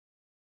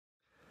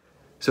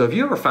So have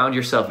you ever found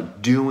yourself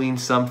doing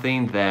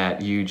something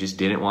that you just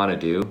didn't want to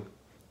do?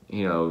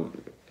 You know,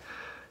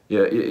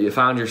 you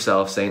found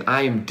yourself saying,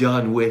 I am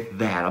done with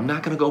that. I'm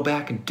not going to go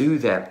back and do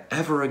that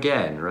ever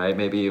again, right?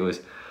 Maybe it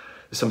was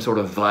some sort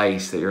of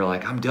vice that you're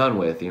like, I'm done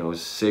with,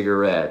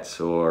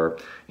 cigarettes or,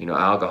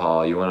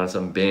 alcohol. You went on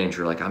some binge,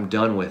 you're like, I'm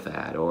done with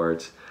that. Or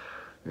it's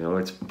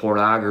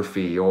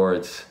pornography, or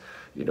it's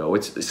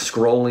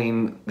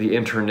scrolling the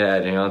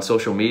internet and on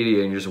social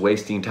media and you're just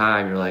wasting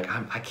time. You're like,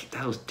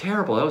 that was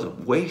terrible. That was a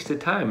waste of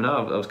time. And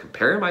I was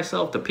comparing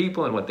myself to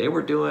people and what they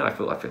were doing. I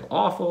feel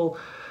awful.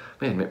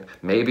 Man,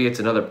 maybe it's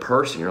another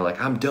person. You're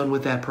like, I'm done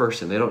with that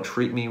person. They don't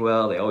treat me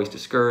well. They always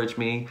discourage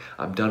me.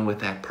 I'm done with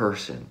that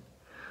person.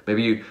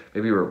 Maybe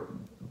you were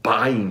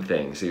buying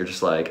things. So you're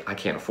just like, I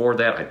can't afford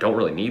that. I don't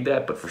really need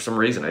that. But for some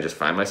reason, I just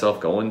find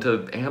myself going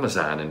to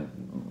Amazon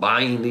and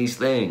buying these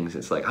things.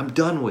 It's like, I'm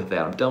done with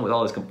that. I'm done with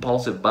all this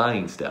compulsive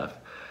buying stuff.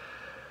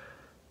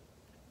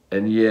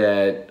 And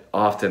yet,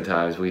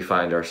 oftentimes, we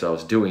find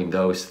ourselves doing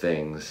those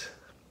things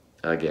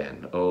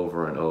again,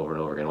 over and over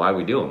and over again. Why do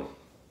we do them?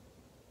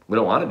 We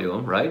don't want to do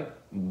them, right?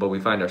 But we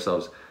find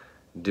ourselves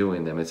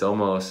doing them. It's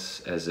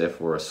almost as if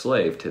we're a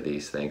slave to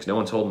these things. No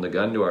one's holding the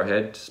gun to our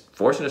head,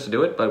 forcing us to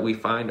do it, but we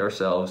find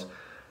ourselves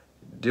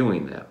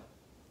doing them.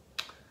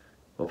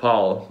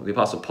 Well, the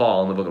Apostle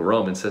Paul in the book of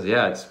Romans says,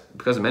 yeah, it's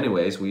because in many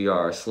ways we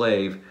are a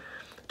slave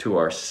to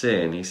our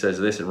sin. He says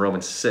this in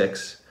Romans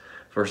 6,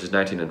 verses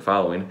 19 and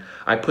following,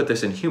 I put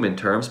this in human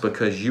terms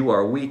because you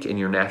are weak in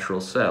your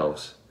natural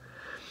selves.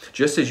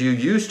 Just as you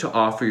used to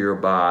offer your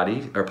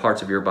body or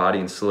parts of your body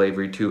in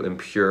slavery to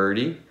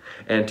impurity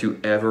and to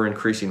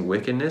ever-increasing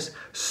wickedness,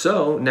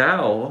 so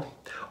now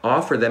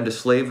offer them to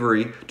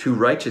slavery to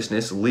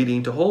righteousness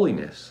leading to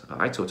holiness. All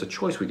right, so it's a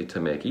choice we get to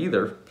make,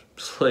 either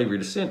slavery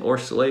to sin or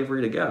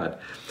slavery to God.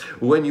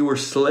 When you were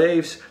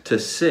slaves to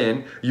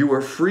sin, you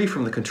were free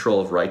from the control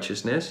of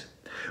righteousness.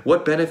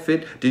 What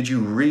benefit did you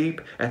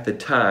reap at the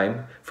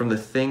time from the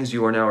things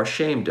you are now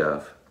ashamed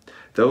of?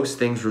 Those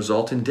things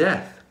result in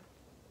death.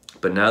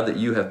 But now that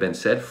you have been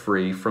set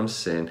free from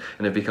sin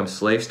and have become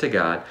slaves to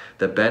God,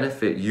 the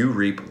benefit you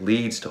reap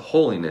leads to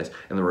holiness,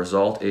 and the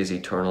result is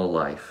eternal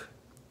life.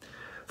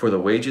 For the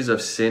wages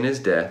of sin is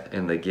death,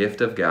 and the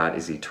gift of God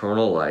is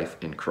eternal life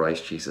in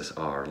Christ Jesus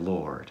our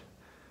Lord.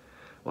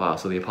 Wow,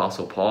 so the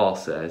Apostle Paul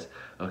says,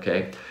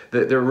 okay,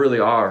 that there really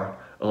are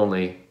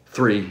only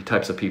three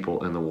types of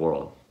people in the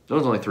world.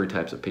 There's only three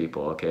types of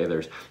people, okay?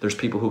 There's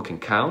people who can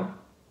count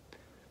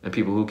and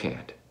people who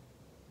can't.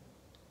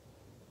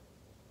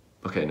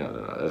 Okay, no,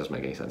 that doesn't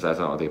make any sense. That's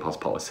not what the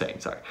Apostle Paul is saying,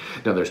 sorry.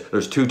 No,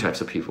 there's two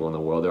types of people in the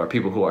world. There are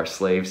people who are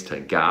slaves to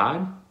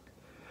God,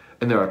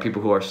 and there are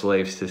people who are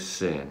slaves to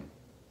sin.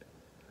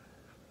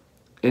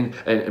 And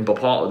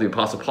the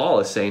Apostle Paul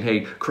is saying,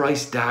 hey,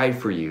 Christ died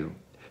for you.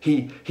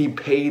 He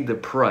paid the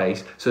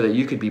price so that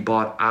you could be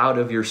bought out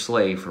of your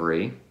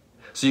slavery,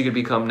 so you could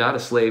become not a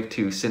slave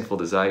to sinful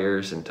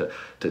desires and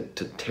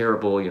to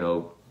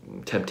terrible,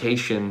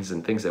 temptations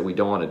and things that we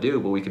don't want to do,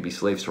 but we could be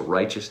slaves to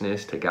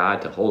righteousness, to God,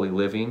 to holy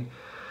living.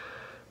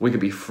 We could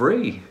be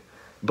free.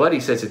 But he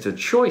says it's a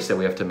choice that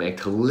we have to make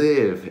to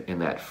live in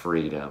that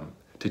freedom,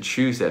 to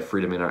choose that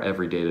freedom in our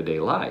everyday to day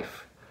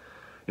life.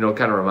 It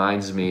kind of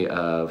reminds me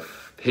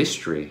of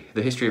history,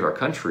 the history of our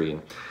country.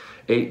 In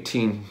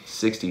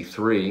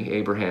 1863,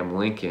 Abraham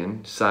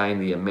Lincoln signed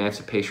the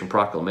Emancipation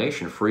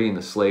Proclamation, freeing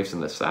the slaves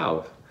in the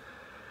South.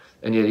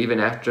 And yet even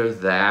after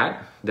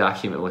that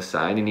document was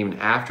signed, and even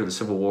after the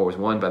Civil War was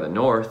won by the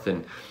North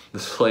and the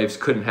slaves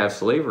couldn't have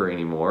slavery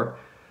anymore,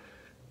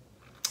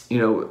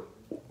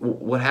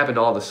 what happened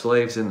to all the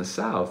slaves in the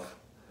South?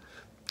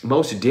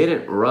 Most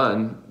didn't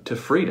run to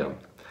freedom.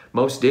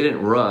 Most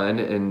didn't run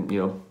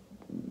and,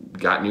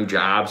 got new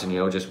jobs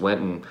and, just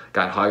went and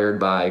got hired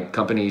by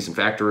companies and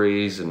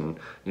factories. And,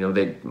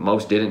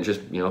 most didn't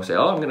just, say,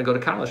 oh, I'm going to go to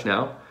college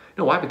now.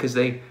 Why? Because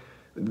they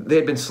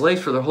had been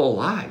slaves for their whole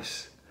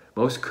lives.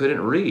 Most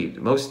couldn't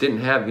read. Most didn't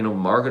have,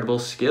 marketable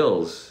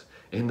skills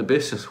in the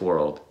business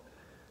world.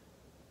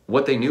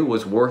 What they knew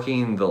was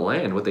working the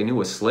land. What they knew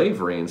was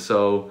slavery. And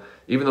so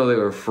even though they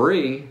were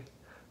free,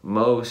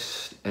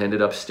 most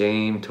ended up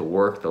staying to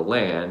work the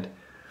land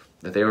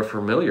that they were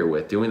familiar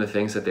with, doing the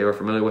things that they were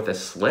familiar with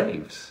as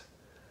slaves.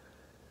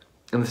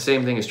 And the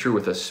same thing is true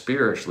with us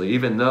spiritually.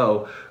 Even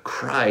though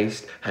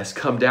Christ has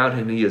come down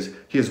and he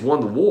has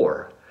won the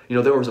war.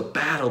 There was a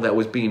battle that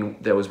was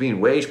being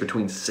waged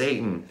between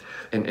Satan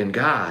and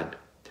God.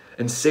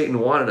 And Satan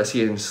wanted us. He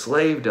had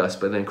enslaved us.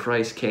 But then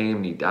Christ came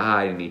and he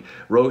died and he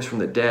rose from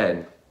the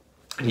dead.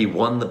 And he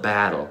won the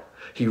battle.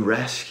 He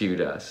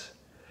rescued us.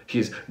 He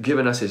has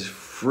given us his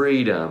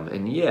freedom.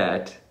 And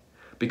yet,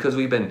 because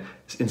we've been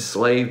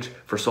enslaved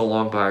for so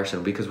long by our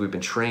sin, because we've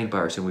been trained by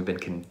our sin, we've been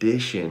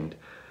conditioned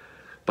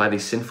by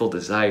these sinful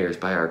desires,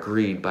 by our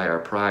greed, by our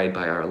pride,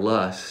 by our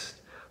lust.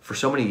 For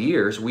so many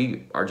years,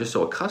 we are just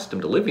so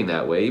accustomed to living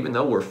that way, even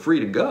though we're free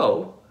to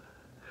go,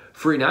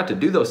 free not to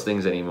do those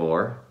things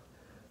anymore.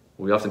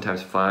 We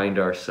oftentimes find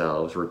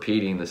ourselves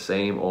repeating the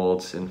same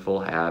old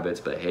sinful habits,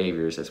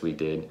 behaviors as we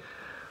did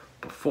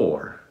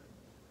before.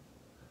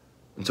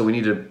 And so we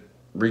need to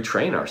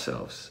retrain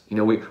ourselves. You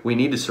know, we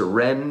need to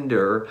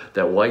surrender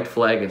that white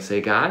flag and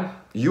say, God,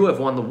 you have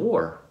won the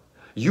war.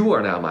 You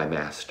are now my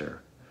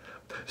master.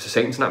 So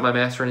Satan's not my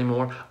master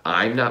anymore.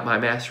 I'm not my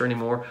master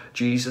anymore.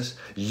 Jesus,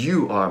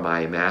 you are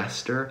my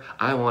master.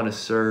 I want to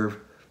serve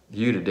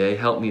you today.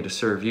 Help me to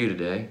serve you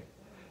today.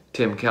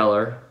 Tim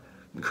Keller,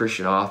 the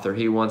Christian author,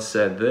 he once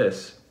said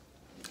this.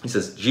 He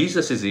says,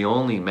 Jesus is the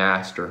only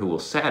master who will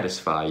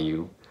satisfy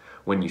you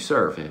when you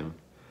serve him,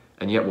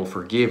 and yet will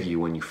forgive you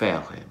when you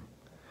fail him.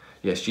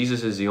 Yes,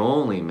 Jesus is the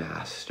only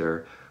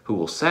master who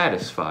will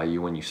satisfy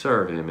you when you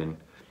serve him and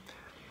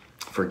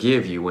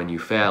forgive you when you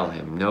fail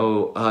him.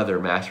 No other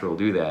master will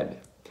do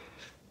that.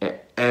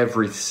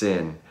 Every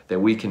sin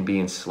that we can be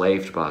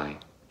enslaved by,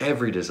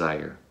 every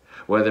desire,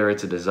 whether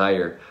it's a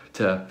desire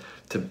to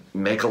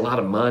make a lot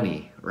of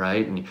money,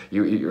 right? And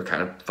you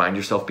kind of find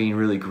yourself being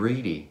really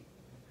greedy.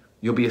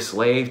 You'll be a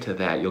slave to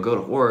that. You'll go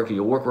to work, and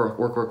you'll work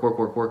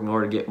in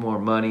order to get more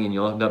money, and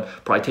you'll end up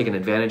probably taking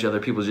advantage of other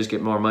people to just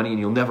get more money, and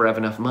you'll never have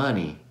enough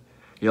money.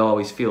 You'll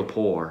always feel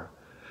poor.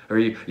 Or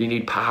you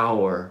need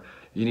power,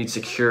 you need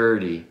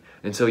security.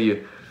 And so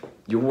you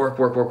work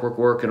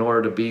in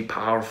order to be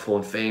powerful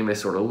and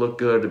famous, or to look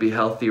good, to be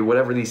healthy, or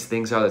whatever these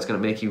things are that's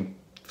going to make you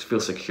feel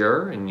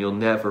secure, and you'll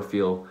never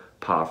feel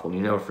powerful, and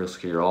you never feel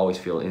secure. You'll always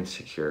feel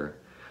insecure,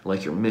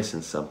 like you're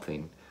missing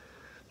something.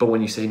 But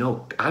when you say,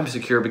 no, I'm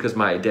secure because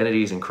my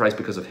identity is in Christ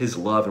because of his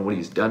love and what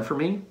he's done for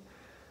me,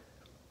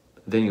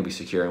 then you'll be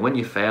secure. And when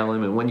you fail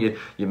him and when you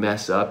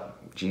mess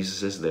up,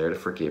 Jesus is there to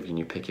forgive you and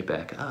you pick you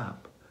back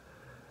up.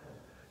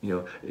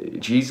 You know,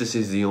 Jesus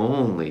is the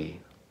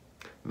only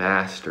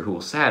master who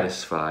will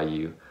satisfy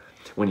you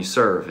when you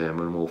serve him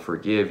and will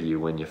forgive you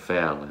when you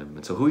fail him.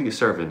 And so who are you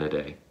serving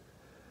today?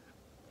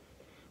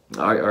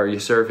 Are you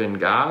serving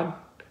God?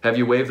 Have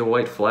you waved the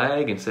white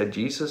flag and said,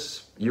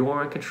 Jesus, you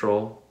are in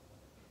control.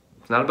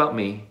 It's not about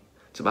me.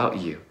 It's about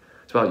you.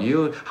 It's about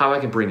you, how I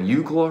can bring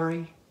you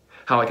glory,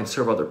 how I can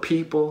serve other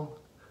people.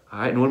 All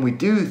right? And when we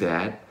do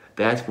that,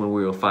 that's when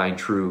we will find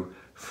true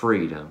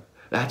freedom.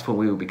 That's when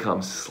we will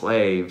become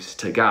slaves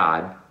to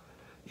God.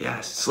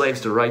 Yes,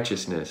 slaves to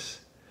righteousness.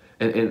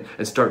 And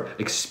start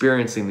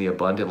experiencing the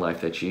abundant life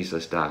that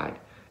Jesus died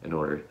in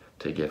order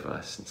to give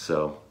us. And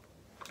so,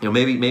 you know,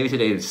 maybe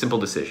today is a simple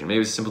decision.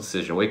 Maybe it's a simple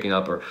decision, waking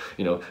up or,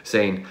 you know,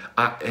 saying,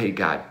 hey,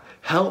 God,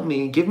 help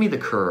me, give me the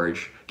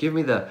courage, give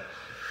me the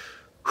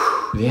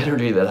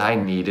energy that I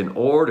need in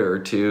order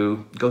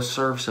to go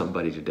serve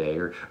somebody today,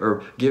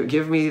 or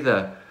give me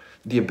the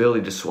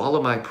ability to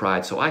swallow my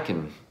pride so I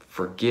can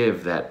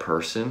forgive that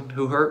person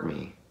who hurt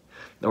me.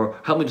 Or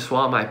help me to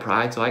swallow my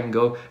pride so I can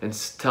go and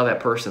tell that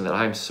person that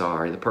I'm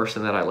sorry, the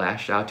person that I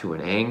lashed out to in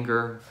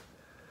anger.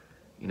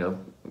 You know,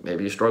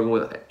 maybe you struggle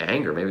with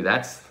anger. Maybe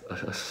that's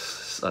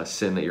a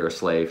sin that you're a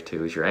slave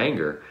to, is your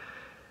anger.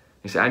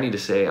 You say, I need to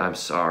say I'm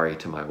sorry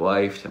to my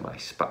wife, to my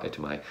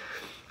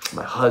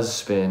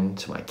husband,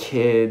 to my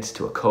kids,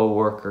 to a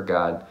coworker.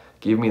 God,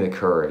 give me the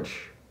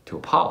courage to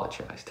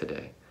apologize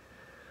today.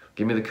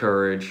 Give me the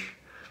courage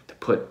to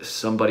put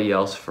somebody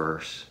else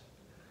first.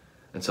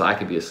 And so I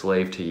can be a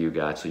slave to you,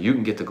 God, so you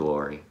can get the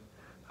glory.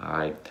 All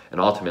right?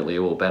 And ultimately, it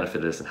will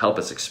benefit us and help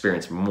us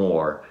experience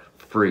more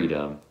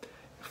freedom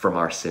from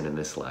our sin in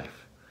this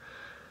life.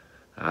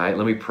 All right?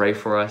 Let me pray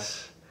for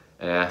us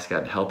and ask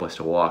God to help us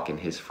to walk in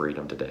his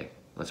freedom today.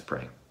 Let's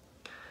pray.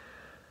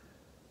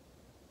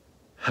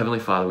 Heavenly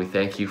Father, we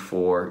thank you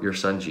for your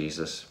son,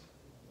 Jesus.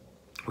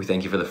 We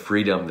thank you for the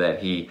freedom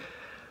that he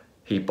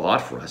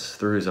bought for us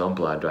through his own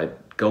blood, by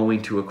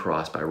going to a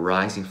cross, by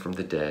rising from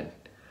the dead.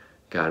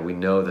 God, we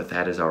know that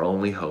that is our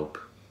only hope.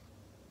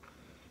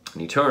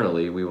 And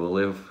eternally, we will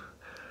live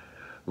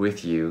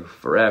with you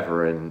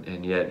forever.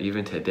 And yet,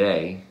 even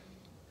today,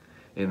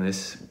 in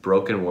this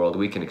broken world,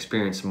 we can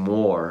experience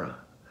more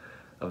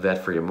of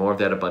that freedom, more of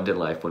that abundant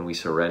life when we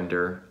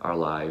surrender our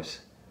lives,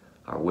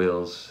 our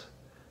wills,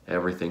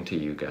 everything to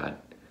you, God.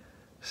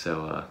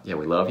 So,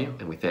 we love you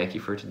and we thank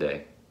you for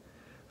today.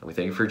 And we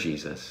thank you for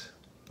Jesus.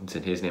 It's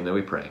in his name that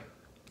we pray.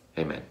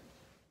 Amen.